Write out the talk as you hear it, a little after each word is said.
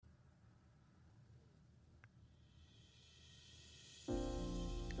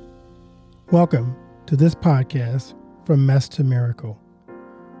Welcome to this podcast, From Mess to Miracle.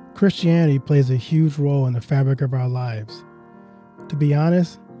 Christianity plays a huge role in the fabric of our lives. To be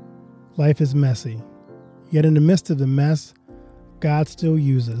honest, life is messy. Yet in the midst of the mess, God still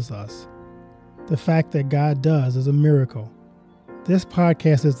uses us. The fact that God does is a miracle. This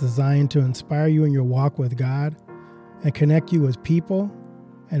podcast is designed to inspire you in your walk with God and connect you with people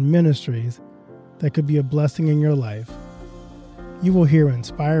and ministries that could be a blessing in your life. You will hear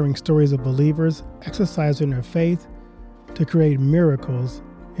inspiring stories of believers exercising their faith to create miracles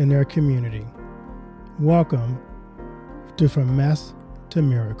in their community. Welcome to From Mess to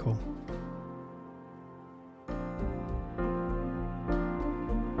Miracle.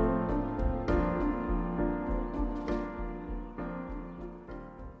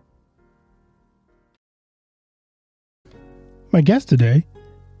 My guest today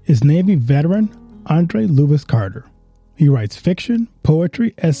is Navy veteran Andre Lewis Carter. He writes fiction,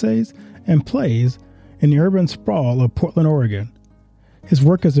 poetry, essays, and plays in the urban sprawl of Portland, Oregon. His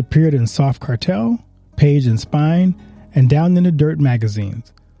work has appeared in Soft Cartel, Page and Spine, and Down in the Dirt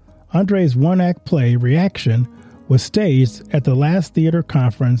magazines. Andre's one-act play, Reaction, was staged at the Last Theater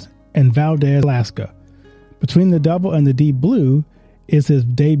Conference in Valdez, Alaska. Between the Double and the Deep Blue is his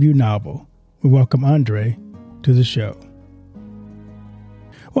debut novel. We welcome Andre to the show.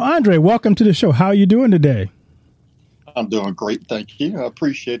 Well, Andre, welcome to the show. How are you doing today? I'm doing great, thank you. I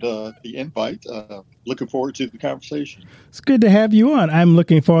appreciate the invite. Looking forward to the conversation. It's good to have you on. I'm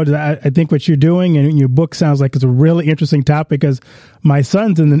looking forward to that. I think what you're doing and your book sounds like it's a really interesting topic because my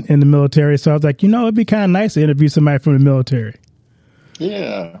son's in the military, so I was like, it'd be kind of nice to interview somebody from the military.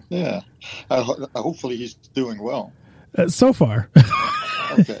 Yeah. Hopefully he's doing well. So far.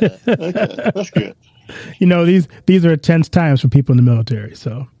 Okay, that's good. These are tense times for people in the military.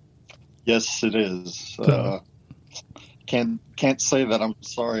 So, yes, it is. Can't say that I'm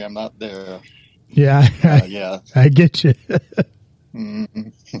sorry I'm not there. Yeah, I get you.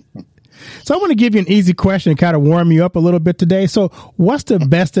 So I want to give you an easy question and kind of warm you up a little bit today. So what's the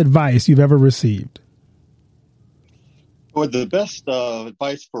best advice you've ever received? Well, the best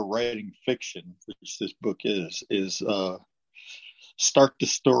advice for writing fiction, which this book is start the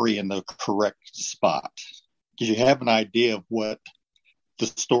story in the correct spot. Because you have an idea of what the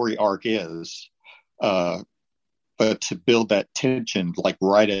story arc is. But to build that tension, like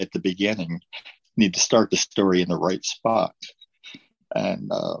right at the beginning, you need to start the story in the right spot. And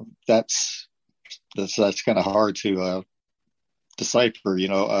that's kind of hard to decipher.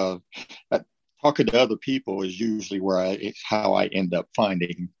 Talking to other people is usually how I end up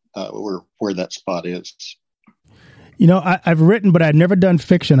finding where that spot is. I've written, but I've never done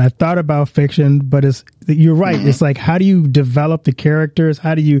fiction. I've thought about fiction, but you're right. Mm-hmm. It's like, how do you develop the characters?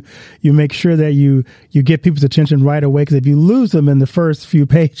 How do you make sure that you get people's attention right away? Because if you lose them in the first few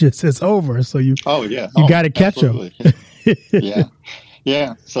pages, it's over. So you got to catch them.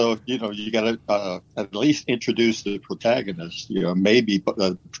 Yeah. So, you got to at least introduce the protagonist, maybe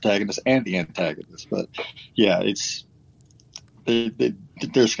the protagonist and the antagonist. But yeah,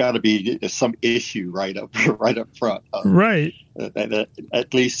 there's got to be some issue right up front. Right. That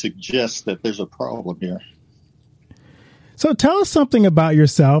at least suggests that there's a problem here. So tell us something about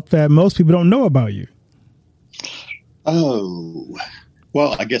yourself that most people don't know about you. Oh,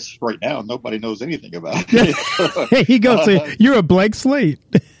 well, I guess right now nobody knows anything about it. There you go. So you're a blank slate.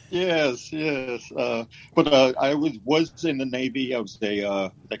 Yes. But I was in the Navy. I was they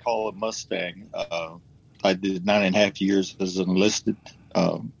call it Mustang. I did 9.5 years as an enlisted,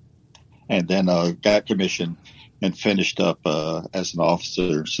 and then got commissioned and finished up as an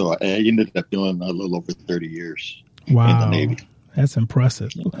officer. So I ended up doing a little over 30 years in the Navy. That's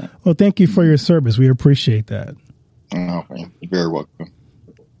impressive. Yeah. Well, thank you for your service. We appreciate that. Oh, you're very welcome.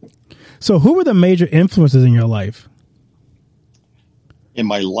 So who were the major influences in your life? In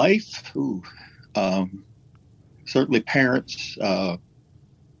my life? Certainly parents.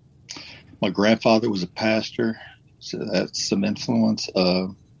 My grandfather was a pastor, so that's some influence.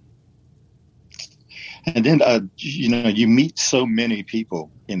 And then, you meet so many people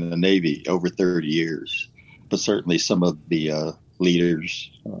in the Navy over 30 years, but certainly some of the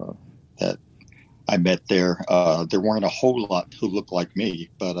leaders that I met there weren't a whole lot who looked like me,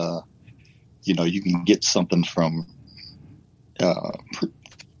 but, you can get something from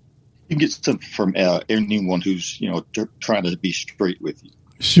anyone who's, trying to be straight with you.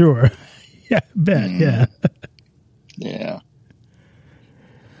 Sure. Yeah, I bet. Yeah. Yeah.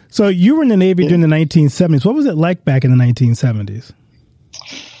 So you were in the Navy during the 1970s. What was it like back in the 1970s?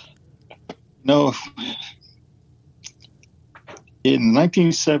 No, in the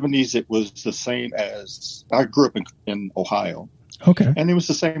 1970s, it was the same as I grew up in Ohio. Okay. And it was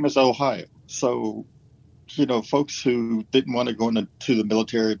the same as Ohio. So, folks who didn't want to go into the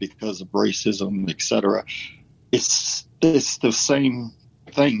military because of racism, etc., it's the same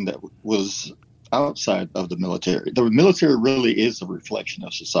thing that was outside of the military. The military really is a reflection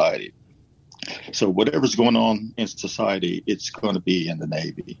of society. So whatever's going on in society, it's going to be in the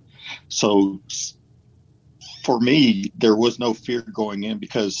Navy. So for me, there was no fear going in,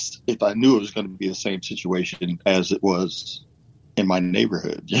 because if I knew it was going to be the same situation as it was in my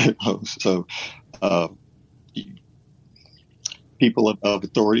neighborhood, so people of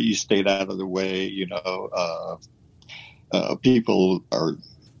authority, you stayed out of the way, people are,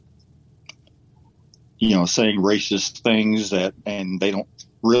 saying racist things and they don't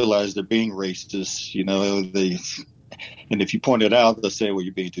realize they're being racist, and if you point it out, they'll say, well,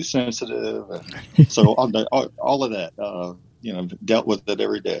 you're being too sensitive. And so all of that, dealt with it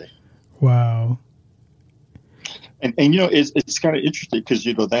every day. Wow. And it's kind of interesting because,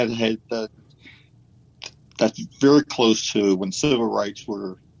 that's very close to when civil rights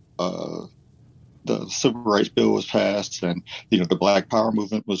were, the Civil Rights Bill was passed, and, the Black Power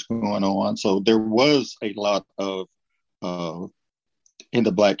movement was going on. So there was a lot of, in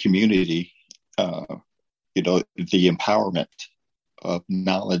the Black community, the empowerment of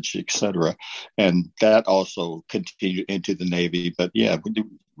knowledge, etc. And that also continued into the Navy. But yeah,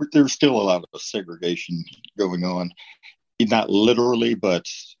 there's still a lot of segregation going on. Not literally, but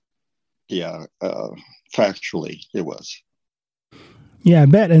yeah, factually it was. Yeah, I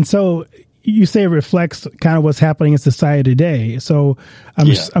bet. And so you say it reflects kind of what's happening in society today. So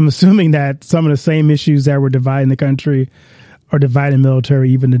I'm assuming that some of the same issues that were dividing the country are dividing military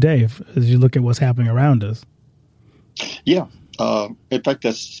even today, as you look at what's happening around us. Yeah. In fact,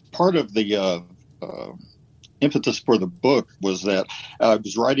 that's part of the impetus for the book, was that I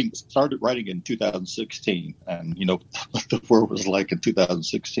started writing in 2016, and what the world was like in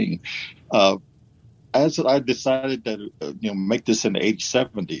 2016. As I decided to make this in the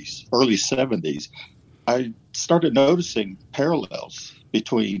early 70s, I started noticing parallels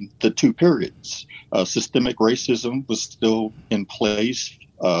between the two periods. Systemic racism was still in place.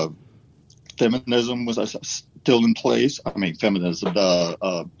 Feminism was still in place. I mean, feminism,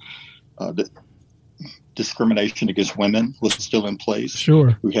 the discrimination against women was still in place.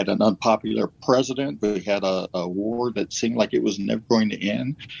 Sure. We had an unpopular president. We had a war that seemed like it was never going to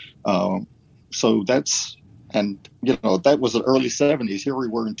end. So that was the early 70s. Here we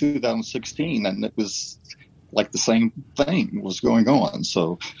were in 2016, and it was like the same thing was going on.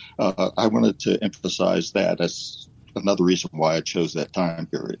 So I wanted to emphasize that as another reason why I chose that time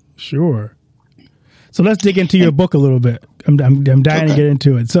period. Sure. So let's dig into your book a little bit. I'm dying to get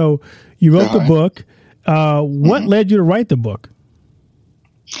into it. So you wrote the book. What led you to write the book?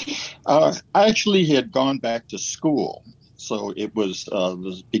 I actually had gone back to school. So it was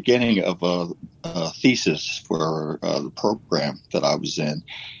the beginning of a thesis for the program that I was in.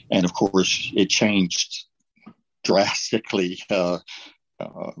 And of course, it changed drastically by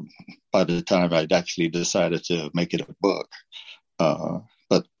the time I'd actually decided to make it a book.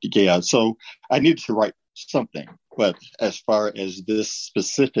 But yeah, so I needed to write something. But as far as this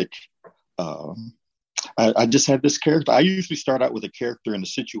specific, I just had this character. I usually start out with a character in a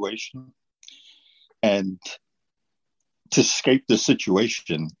situation, and to escape the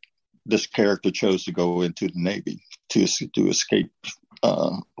situation, this character chose to go into the Navy to escape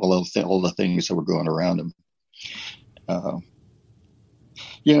all the things that were going around him. And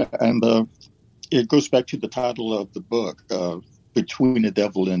it goes back to the title of the book, Between the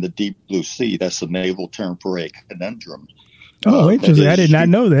Devil and the Deep Blue Sea. That's a naval term for a conundrum. Oh, interesting. I did not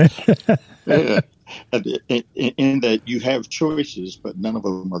know that. In that you have choices, but none of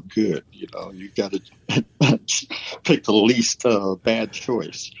them are good. You've got to pick the least bad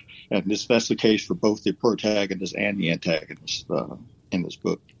choice. And that's the case for both the protagonist and the antagonist in this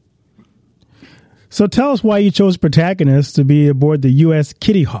book. So tell us why you chose protagonist to be aboard the USS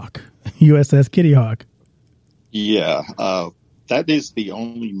Kitty Hawk. Yeah, that is the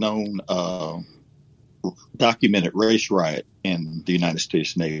only known documented race riot in the United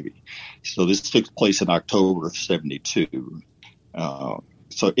States Navy. So this took place in October of 1972.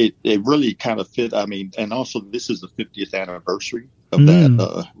 So it really kind of fit. I mean, and also this is the 50th anniversary of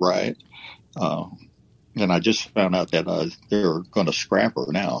that riot. And I just found out that they're going to scrap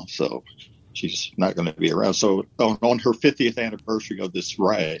her now. So she's not going to be around. So on her 50th anniversary of this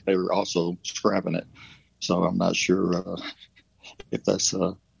riot, they were also scrapping it. So I'm not sure if that's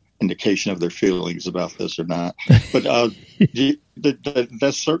indication of their feelings about this or not. But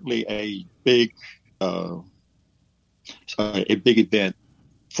that's certainly a big event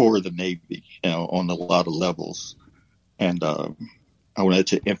for the Navy, on a lot of levels. and I wanted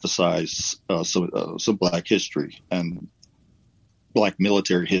to emphasize some Black history and Black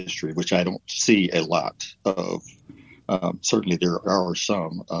military history, which I don't see a lot of. Certainly there are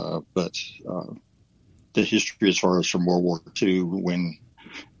some, but the history as far as from World War II,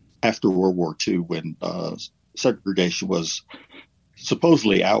 after World War II, when segregation was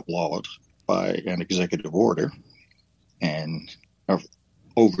supposedly outlawed by an executive order, and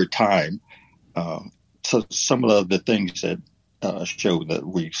over time, so some of the things that show that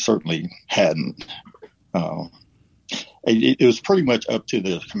we certainly hadn't. It was pretty much up to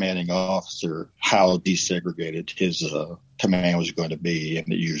the commanding officer how desegregated his command was going to be,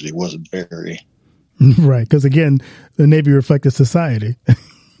 and it usually wasn't very. Right, because again, the Navy reflected society.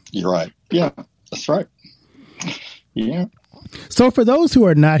 You're right. Yeah, that's right. Yeah. So for those who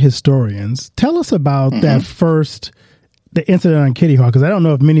are not historians, tell us about the incident on Kitty Hawk, because I don't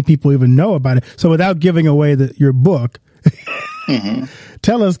know if many people even know about it. So without giving away your book,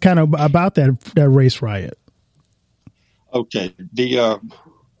 tell us kind of about that race riot. Okay. The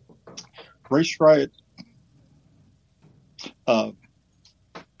race riot, there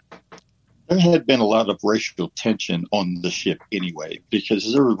had been a lot of racial tension on the ship anyway,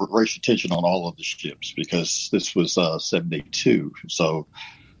 because there was racial tension on all of the ships, because this was 72. So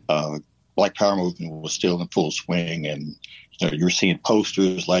Black Power movement was still in full swing, and you're seeing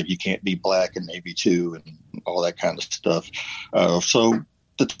posters like "You can't be Black in Navy 2" and all that kind of stuff. So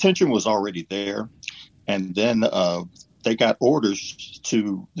the tension was already there. And then they got orders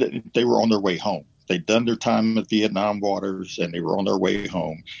they were on their way home. They'd done their time in Vietnam waters, and they were on their way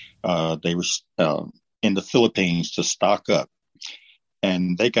home. They were in the Philippines to stock up.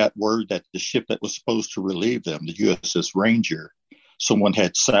 And they got word that the ship that was supposed to relieve them, the USS Ranger, someone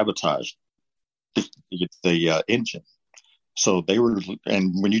had sabotaged the engine. So they were,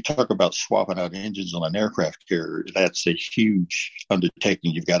 and when you talk about swapping out engines on an aircraft carrier, that's a huge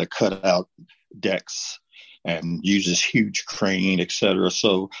undertaking. You've got to cut out decks and use this huge crane, etc.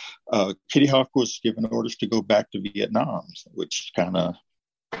 So Kitty Hawk was given orders to go back to Vietnam, which kind of,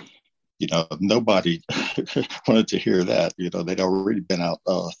 nobody wanted to hear that. They'd already been out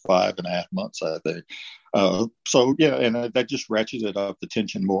 5.5 months, I think. So yeah, and that just ratcheted up the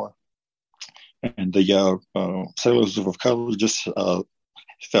tension more. And the sailors of color just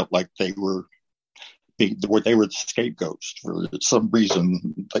felt like they were the scapegoats for some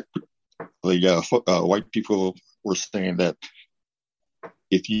reason. Like the white people were saying that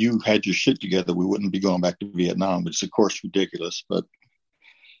if you had your shit together, we wouldn't be going back to Vietnam, which is of course ridiculous. But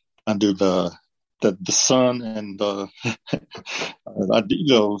under the sun and all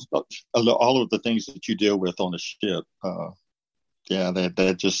of the things that you deal with on a ship,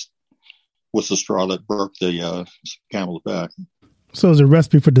 that just was the straw that broke the camel's back. So it's a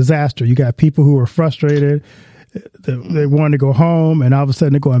recipe for disaster. You got people who are frustrated. They wanted to go home, and all of a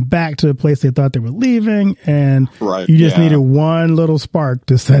sudden they're going back to the place they thought they were leaving, and you just needed one little spark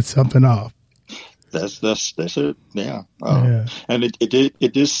to set something off. That's it. Yeah. And it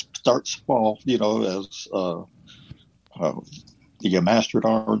did start small, as the master at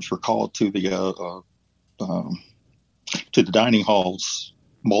arms were called to the dining halls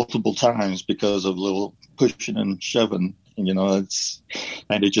multiple times because of little pushing and shoving.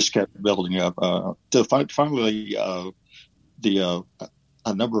 And it just kept building up. Finally, a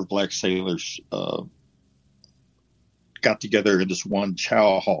number of Black sailors got together in this one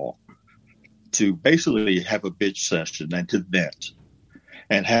chow hall to basically have a bitch session and to vent.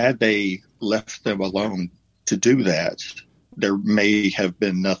 And had they left them alone to do that, there may have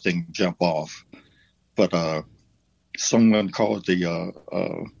been nothing jump off. But someone called the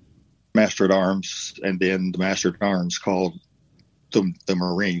master at arms, and then the master at arms called the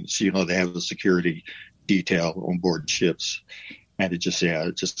Marines. They have the security detail on board ships, and it just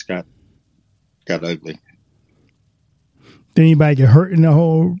got ugly. Did anybody get hurt in the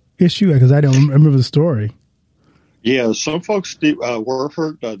whole issue? Because I don't remember the story. Yeah, some folks were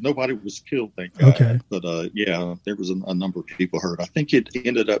hurt. Nobody was killed, thank God. Okay. But there was a number of people hurt. I think it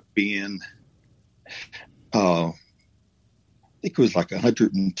ended up being, I think it was like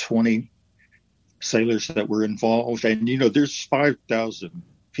 120 sailors that were involved. And, there's 5,000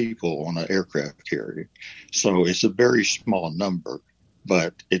 people on an aircraft carrier. So it's a very small number,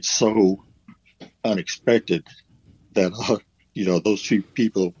 but it's so unexpected that, those few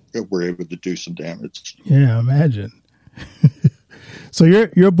people were able to do some damage. Yeah, imagine. So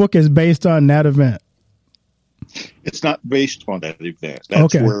your book is based on that event? It's not based on that event.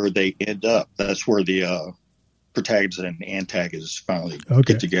 That's where they end up. That's where the protagonists and antagonists finally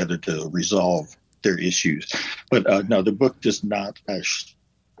get together to resolve their issues. But no, the book is not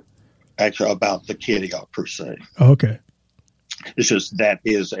actually about the Kitty Hawk per se. Okay. It's just that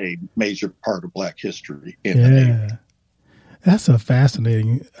is a major part of Black history in the Navy. That's a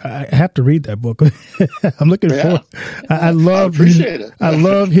fascinating. I have to read that book. I'm looking forward. I appreciate it. I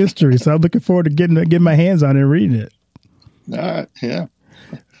love history, so I'm looking forward to getting my hands on it and reading it. All right, yeah.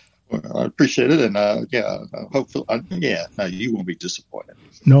 Well, I appreciate it, and hopefully, you won't be disappointed.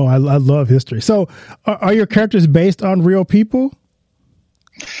 No, I love history. So, are your characters based on real people?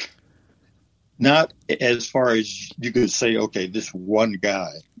 Not as far as you could say, okay, this one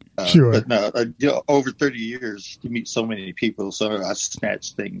guy. Sure. But no, over 30 years, you meet so many people. So I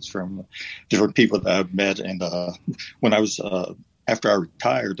snatched things from different people that I've met. And when I was, after I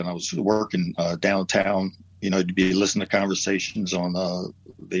retired and I was working downtown, to be listening to conversations on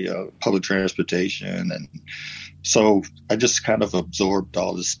the public transportation. And so I just kind of absorbed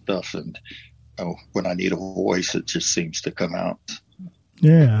all this stuff. And when I need a voice, it just seems to come out.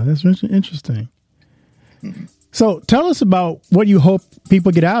 Yeah, that's interesting. Mm-hmm. So tell us about what you hope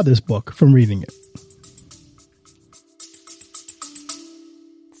people get out of this book from reading it.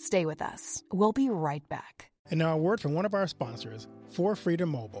 Stay with us. We'll be right back. And now a word from one of our sponsors, For Freedom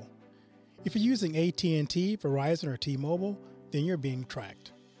Mobile. If you're using AT&T, Verizon, or T-Mobile, then you're being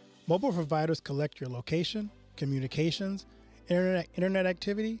tracked. Mobile providers collect your location, communications, internet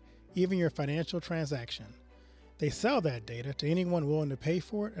activity, even your financial transaction. They sell that data to anyone willing to pay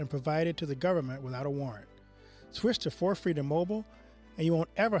for it and provide it to the government without a warrant. Switch to For Freedom Mobile, and you won't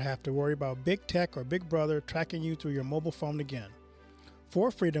ever have to worry about big tech or Big Brother tracking you through your mobile phone again. For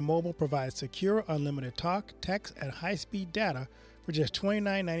Freedom Mobile provides secure, unlimited talk, text, and high-speed data for just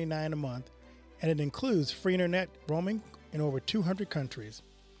 $29.99 a month, and it includes free internet roaming in over 200 countries.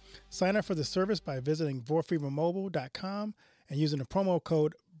 Sign up for the service by visiting forfreedommobile.com and using the promo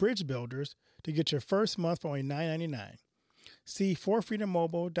code BridgeBuilders to get your first month for only $9.99. See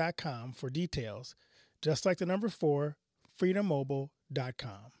forfreedommobile.com for details. Just like the number 4,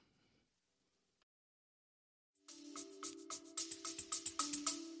 freedommobile.com.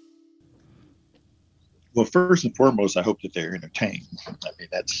 Well, first and foremost, I hope that they're entertained. I mean,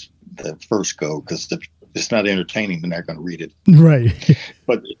 that's the first goal, because if it's not entertaining, they're not going to read it. Right.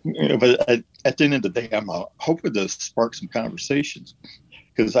 But at the end of the day, I'm hoping to spark some conversations,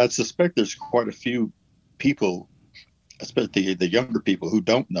 because I suspect there's quite a few people, especially the younger people, who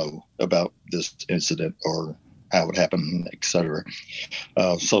don't know about this incident or how it happened, et cetera.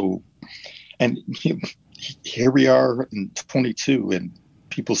 And here we are in 22, and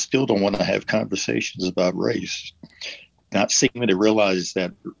people still don't want to have conversations about race, not seeming to realize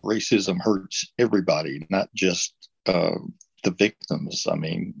that racism hurts everybody, not just the victims. I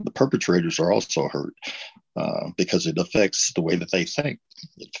mean, the perpetrators are also hurt because it affects the way that they think.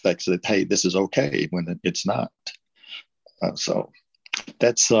 It affects that, hey, this is okay, when it's not. So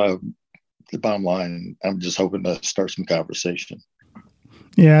that's the bottom line. I'm just hoping to start some conversation.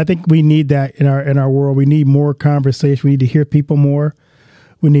 Yeah, I think we need that in our world. We need more conversation. We need to hear people more.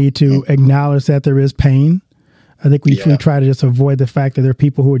 We need to acknowledge that there is pain. I think we try to just avoid the fact that there are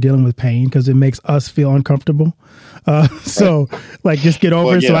people who are dealing with pain because it makes us feel uncomfortable. So, just get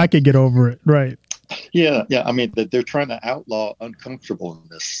over it so I can get over it. Right. Yeah. I mean, they're trying to outlaw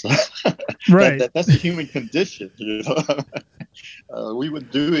uncomfortableness. Right. That's a human condition. We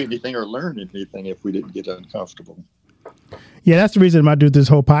wouldn't do anything or learn anything if we didn't get uncomfortable. Yeah, that's the reason I do this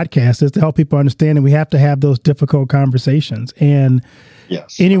whole podcast, is to help people understand that we have to have those difficult conversations. And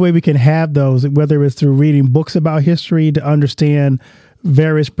any way we can have those, whether it's through reading books about history to understand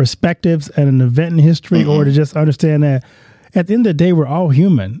various perspectives and an event in history, or to just understand that at the end of the day, we're all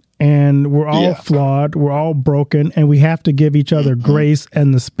human and we're all flawed, we're all broken, and we have to give each other grace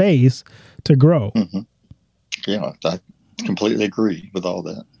and the space to grow. Yeah, I completely agree with all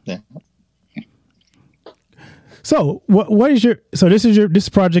that. Yeah. So this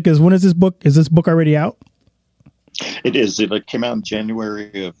project is, when is this book already out? It is. It came out in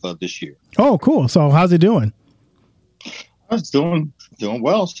January of this year. Oh, cool. So how's it doing? It's doing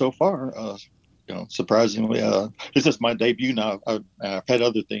well so far. Surprisingly, this is my debut now. I've had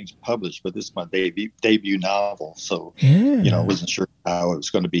other things published, but this is my debut novel. So, I wasn't sure how it was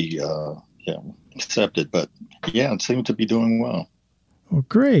going to be accepted, but it seemed to be doing well. Well,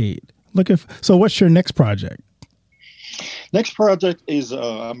 great. So what's your next project? Next project is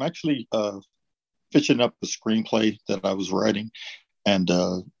I'm actually finishing up the screenplay that I was writing, and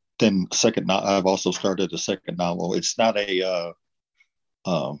then I've also started a second novel. It's not a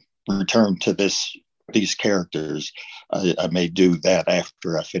return to these characters. I may do that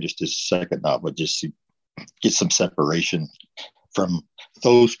after I finish this second novel, just to get some separation from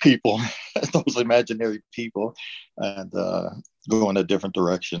those people, those imaginary people, and go in a different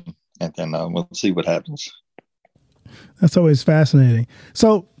direction. And then we'll see what happens. That's always fascinating.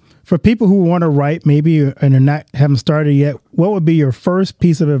 So for people who want to write, maybe and haven't started yet, what would be your first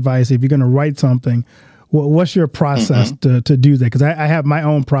piece of advice if you're going to write something? What's your process to do that? Because I have my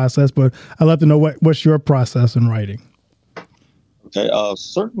own process, but I'd love to know what's your process in writing. Okay,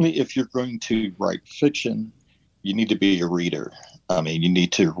 certainly if you're going to write fiction, you need to be a reader. I mean, you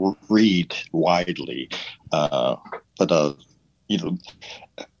need to read widely.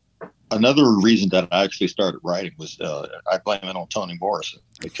 Another reason that I actually started writing was I blame it on Toni Morrison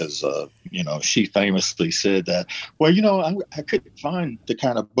because, she famously said that, I couldn't find the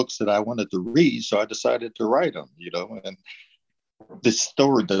kind of books that I wanted to read, so I decided to write them, and this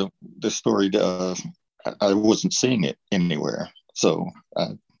story, I wasn't seeing it anywhere. So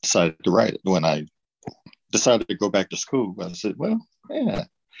I decided to write it. When I decided to go back to school, I said, I'm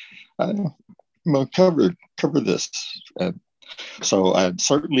going to cover this. So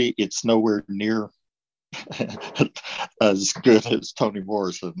certainly it's nowhere near as good as Toni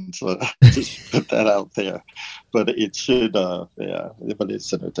Morrison. So just put that out there. But it should, but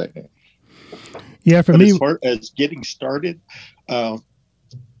it's entertaining. Yeah, for me. As far as getting started, I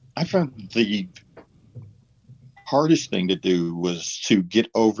found the hardest thing to do was to get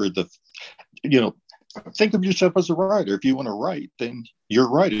over think of yourself as a writer. If you want to write, then you're a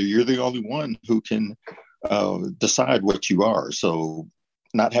writer. You're the only one who can decide what you are. So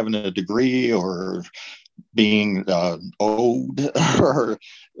not having a degree or being old, or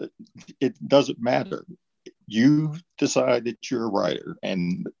it doesn't matter. You decide that you're a writer.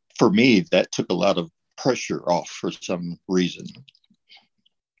 And for me, that took a lot of pressure off for some reason.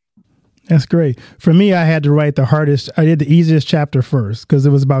 That's great. For me, I had to write I did the easiest chapter first because it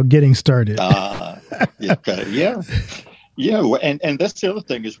was about getting started. Okay. Yeah. Yeah, and that's the other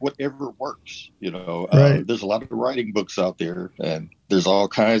thing is whatever works. Right. There's a lot of writing books out there, and there's all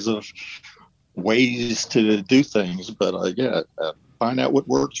kinds of ways to do things. But find out what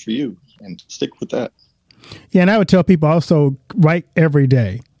works for you and stick with that. Yeah, and I would tell people also write every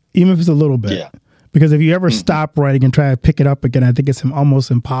day, even if it's a little bit. Yeah. Because if you ever stop writing and try to pick it up again, I think it's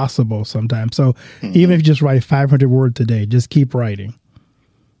almost impossible sometimes. So even if you just write 500 words a day, just keep writing.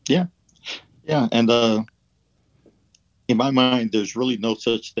 Yeah, yeah, and in my mind, there's really no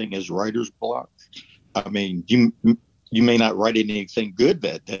such thing as writer's block. I mean, you may not write anything good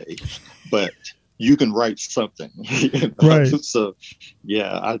that day, but you can write something. Right. So,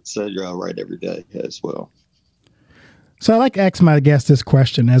 yeah, I'd say I'll write every day as well. So I like to ask my guests this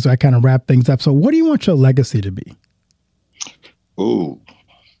question as I kind of wrap things up. So what do you want your legacy to be? Oh,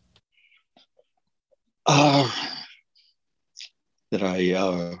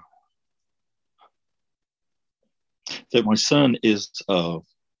 that my son is a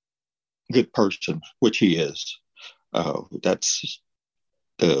good person, which he is. That's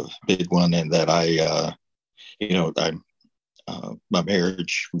the big one. And that my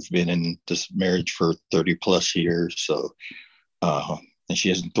marriage, we've been in this marriage for 30 plus years. So, and she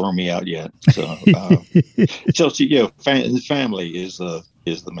hasn't thrown me out yet. So, family is the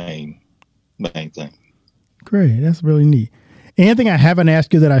main thing. Great. That's really neat. Anything I haven't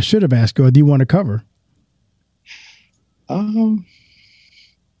asked you that I should have asked you, or do you want to cover? I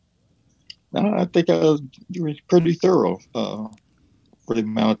think you were pretty thorough for the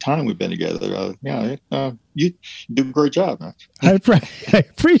amount of time we've been together. You do a great job, man. I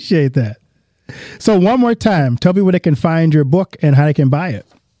appreciate that. So one more time, tell people where they can find your book and how they can buy it.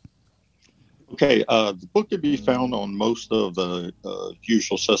 Okay, the book can be found on most of the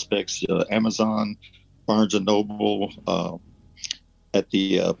usual suspects: Amazon, Barnes and Noble, at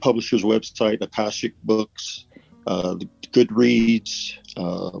the publisher's website, Akashic Books, Goodreads,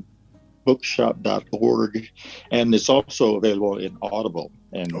 bookshop.org, and it's also available in Audible.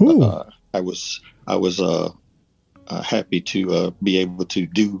 And I was happy to be able to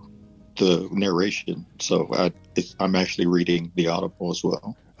do the narration, so I'm actually reading the Audible as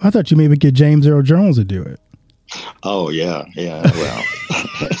well. I thought you maybe get James Earl Jones to do it. Oh yeah. Well,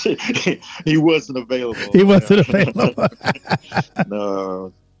 he wasn't available.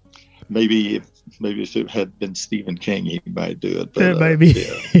 No, maybe if it had been Stephen King, he might do it. But, maybe.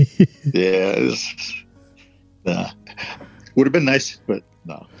 Would have been nice, but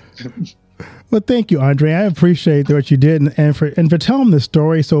no. Well, thank you, Andre. I appreciate what you did and for telling the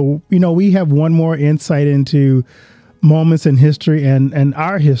story. So, we have one more insight into moments in history and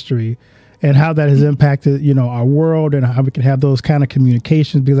our history and how that has impacted, our world and how we can have those kind of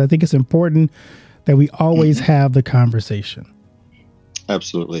communications, because I think it's important that we always have the conversation.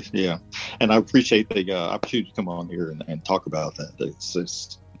 Absolutely. Yeah. And I appreciate the opportunity to come on here and talk about that.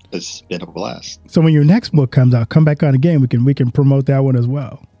 It's been a blast. So when your next book comes out, come back on again. We can promote that one as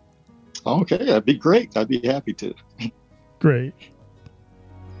well. Okay, that'd be great. I'd be happy to. Great.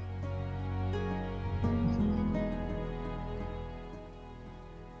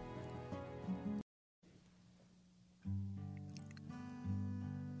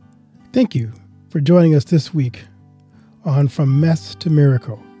 Thank you for joining us this week on From Mess to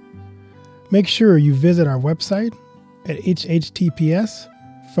Miracle. Make sure you visit our website at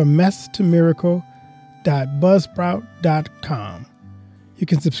https://frommesstomiracle.buzzsprout.com. You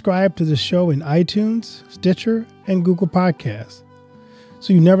can subscribe to the show in iTunes, Stitcher, and Google Podcasts,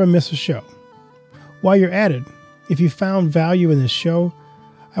 so you never miss a show. While you're at it, if you found value in this show,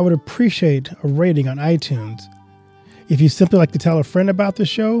 I would appreciate a rating on iTunes. If you simply like to tell a friend about the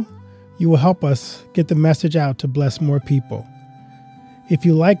show, you will help us get the message out to bless more people. If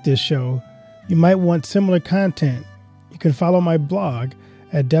you like this show, you might want similar content. You can follow my blog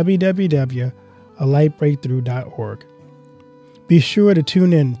at www.alightbreakthrough.org. Be sure to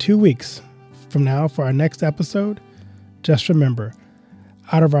tune in 2 weeks from now for our next episode. Just remember,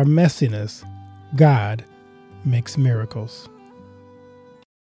 out of our messiness, God makes miracles.